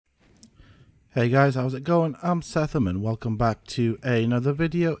Hey guys, how's it going? I'm Sethum and welcome back to another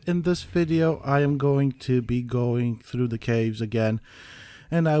video. In this video I am going to be going through the caves again,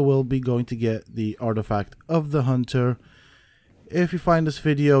 and I will be going to get the artifact of the hunter. If you find this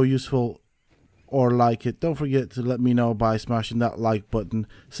video useful or like it, don't forget to let me know by smashing that like button.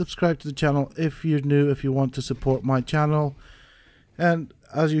 Subscribe to the channel if you're new, if you want to support my channel. And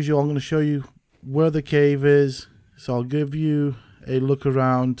as usual, I'm going to show you where the cave is, so I'll give you a look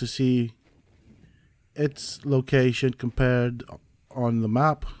around to see its location compared on the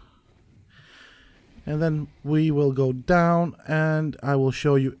map, and then we will go down and I will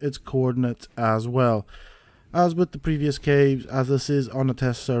show you its coordinates as well. As with the previous caves, as this is on a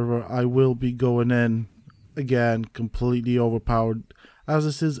test server, I will be going in again completely overpowered, as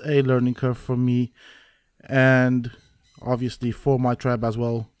this is a learning curve for me and obviously for my tribe as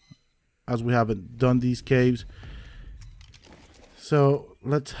well, as we haven't done these caves. So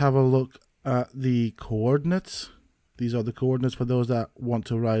let's have a look at the coordinates. These are the coordinates for those that want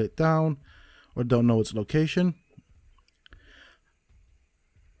to write it down or don't know its location.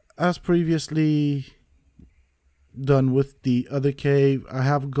 As previously done with the other cave, I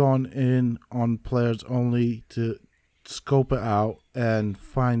have gone in on players only to scope it out and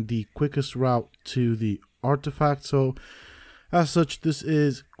find the quickest route to the artifact. So as such, this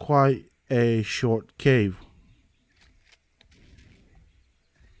is quite a short cave.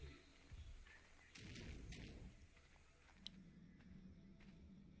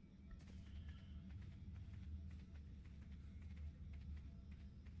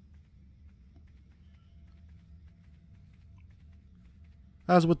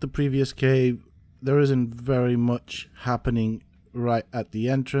 As with the previous cave, there isn't very much happening right at the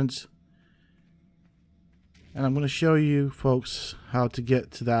entrance. And I'm going to show you folks how to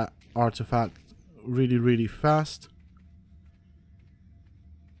get to that artifact really fast.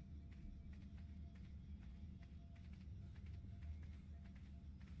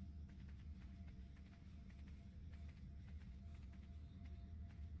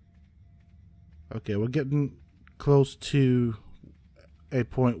 Okay, we're getting close to a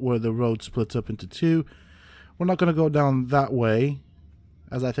point where the road splits up into two. We're not going to go down that way,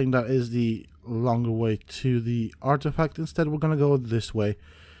 as I think that is the longer way to the artifact. Instead, we're going to go this way.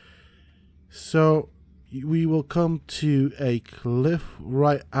 So we will come to a cliff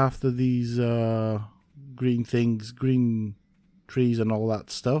right after these green things, green trees and all that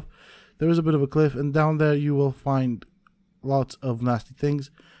stuff. There is a bit of a cliff, and down there you will find lots of nasty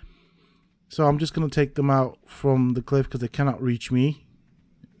things. So I'm just going to take them out from the cliff because they cannot reach me,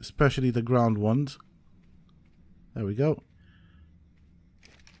 especially the ground ones. There we go.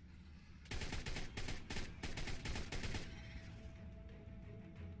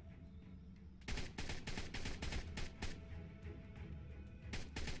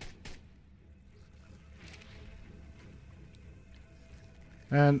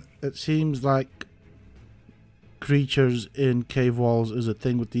 And it seems like creatures in cave walls is a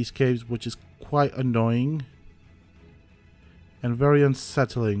thing with these caves, which is quite annoying and very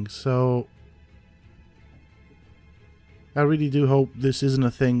unsettling. So I really do hope this isn't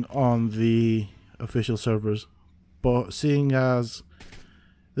a thing on the official servers, but seeing as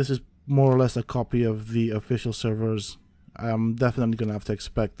this is more or less a copy of the official servers, I'm definitely gonna have to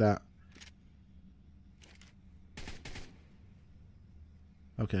expect that.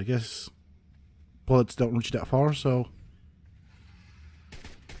 Okay, I guess bullets don't reach that far, so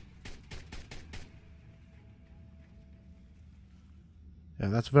yeah,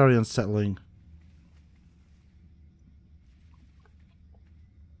 that's very unsettling.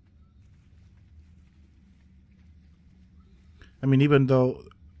 I mean, even though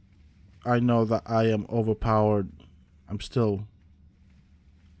I know that I am overpowered, I'm still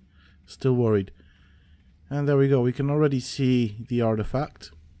worried. And there we go, we can already see the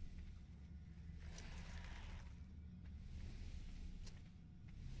artifact.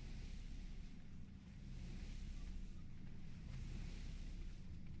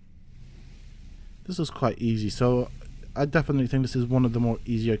 This is quite easy, so I definitely think this is one of the more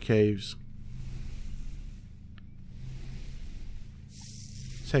easier caves.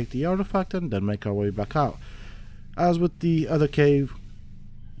 Take the artifact and then make our way back out. As with the other cave,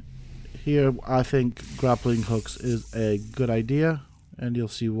 here I think grappling hooks is a good idea, and you'll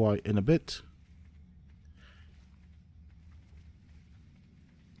see why in a bit.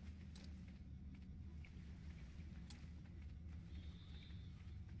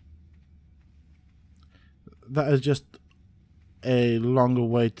 That is just a longer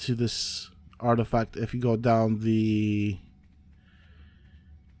way to this artifact if you go down the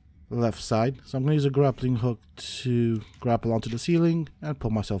left side. So I'm going to use a grappling hook to grapple onto the ceiling and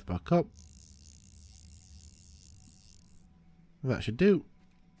pull myself back up. That should do.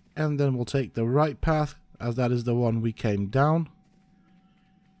 And then we'll take the right path, as that is the one we came down.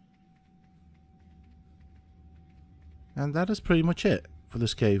 And that is pretty much it for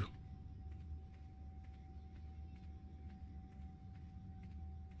this cave.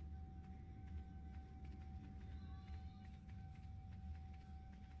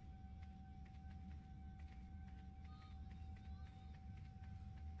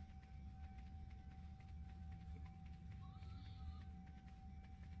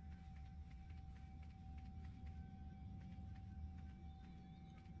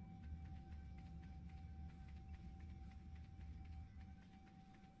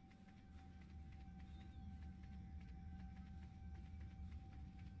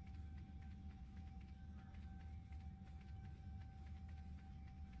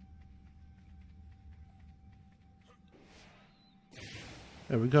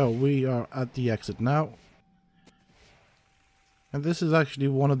 There we go, we are at the exit now. And this is actually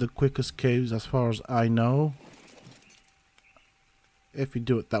one of the quickest caves as far as I know. If you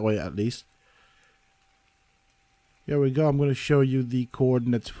do it that way at least. Here we go, I'm going to show you the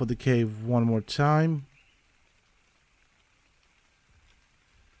coordinates for the cave one more time.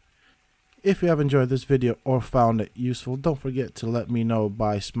 If you have enjoyed this video or found it useful, don't forget to let me know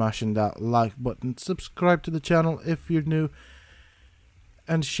by smashing that like button, subscribe to the channel if you're new,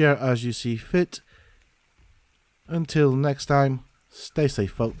 and share as you see fit. Until next time, stay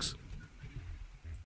safe folks.